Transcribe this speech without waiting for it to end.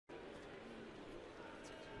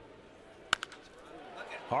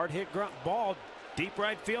Hard hit grunt ball. Deep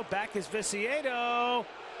right field. Back is Viciedo.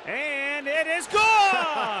 And it is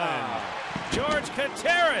gone! George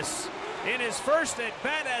Kottaras, in his first at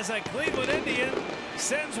bat as a Cleveland Indian,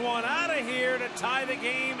 sends one out of here to tie the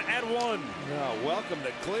game at 1. Oh, welcome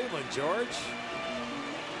to Cleveland, George.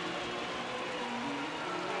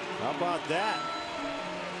 How about that?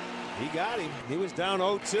 He got him. He was down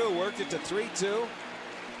 0-2, worked it to 3-2.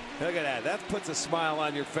 Look at that. That puts a smile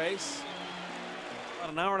on your face.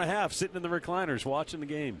 About an hour and a half sitting in the recliners watching the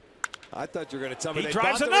game. I thought you were going to tell me he they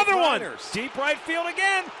drives bought the another one. recliners. Deep right field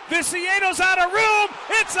again. Viciedo's out of room.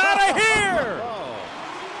 It's out of here. Oh.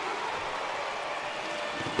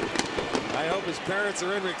 I hope his parents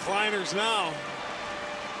are in recliners now.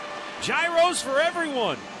 Gyros for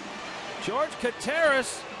everyone. George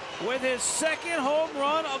Kottaras with his second home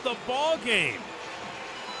run of the ball game.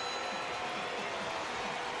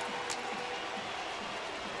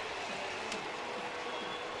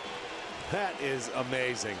 That is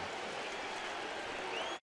amazing.